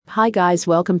Hi guys,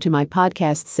 welcome to my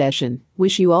podcast session.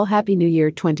 Wish you all Happy New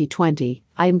Year 2020.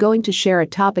 I am going to share a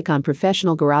topic on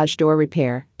professional garage door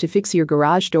repair. To fix your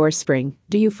garage door spring,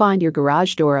 do you find your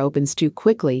garage door opens too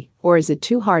quickly, or is it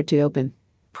too hard to open?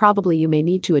 Probably you may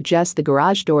need to adjust the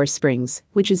garage door springs,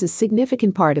 which is a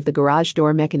significant part of the garage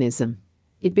door mechanism.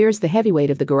 It bears the heavy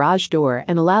weight of the garage door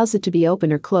and allows it to be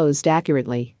opened or closed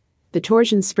accurately. The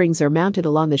torsion springs are mounted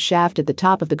along the shaft at the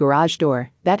top of the garage door.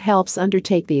 That helps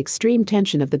undertake the extreme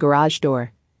tension of the garage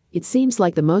door. It seems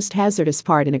like the most hazardous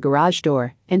part in a garage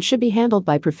door and should be handled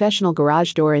by professional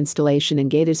garage door installation in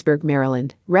Gaithersburg,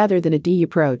 Maryland, rather than a DIY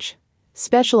approach.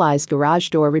 Specialized garage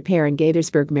door repair in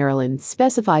Gaithersburg, Maryland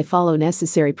follow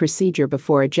necessary procedure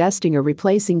before adjusting or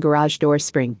replacing garage door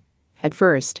spring. At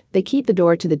first, they keep the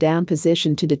door to the down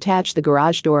position to detach the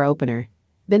garage door opener.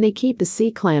 Then they keep the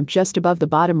C-clamp just above the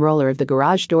bottom roller of the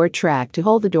garage door track to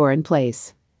hold the door in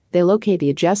place. They locate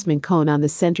the adjustment cone on the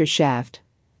center shaft.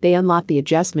 They unlock the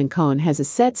adjustment cone has a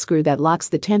set screw that locks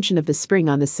the tension of the spring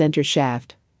on the center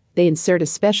shaft. They insert a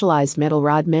specialized metal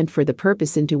rod meant for the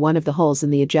purpose into one of the holes in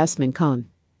the adjustment cone.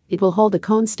 It will hold the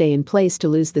cone stay in place to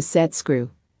lose the set screw.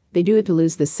 They do it to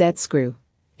lose the set screw.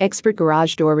 Expert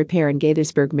Garage Door Repair in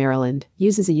Gaithersburg, Maryland,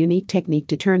 uses a unique technique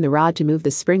to turn the rod to move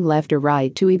the spring left or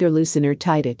right to either loosen or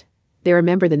tighten it. They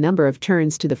remember the number of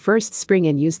turns to the first spring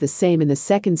and use the same in the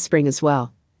second spring as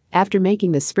well. After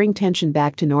making the spring tension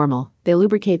back to normal, they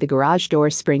lubricate the garage door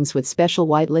springs with special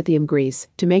white lithium grease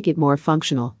to make it more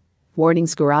functional.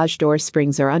 Warnings: garage door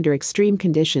springs are under extreme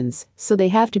conditions, so they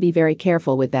have to be very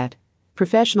careful with that.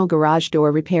 Professional Garage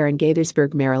Door Repair in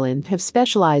Gaithersburg, Maryland have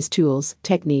specialized tools,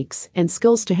 techniques, and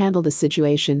skills to handle the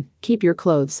situation. Keep your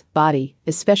clothes, body,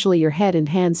 especially your head and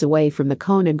hands away from the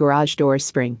cone and garage door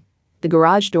spring. The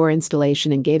garage door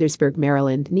installation in Gaithersburg,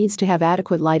 Maryland needs to have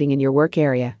adequate lighting in your work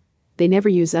area. They never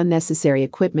use unnecessary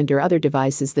equipment or other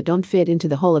devices that don't fit into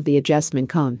the hole of the adjustment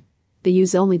cone. They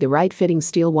use only the right fitting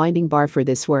steel winding bar for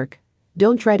this work.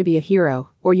 Don't try to be a hero,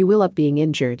 or you will end up being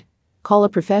injured. Call a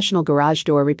professional garage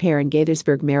door repair in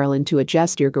Gaithersburg, Maryland to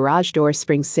adjust your garage door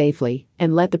springs safely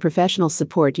and let the professionals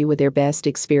support you with their best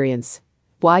experience.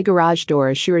 Why Garage Door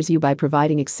assures you by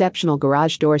providing exceptional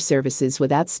garage door services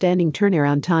with outstanding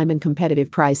turnaround time and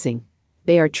competitive pricing.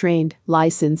 They are trained,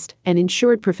 licensed, and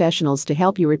insured professionals to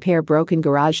help you repair broken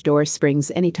garage door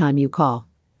springs anytime you call.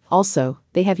 Also,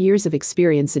 they have years of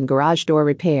experience in garage door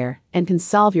repair and can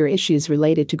solve your issues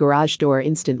related to garage door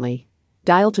instantly.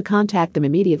 Dial to contact them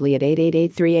immediately at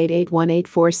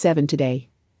 888-388-1847 today.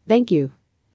 Thank you.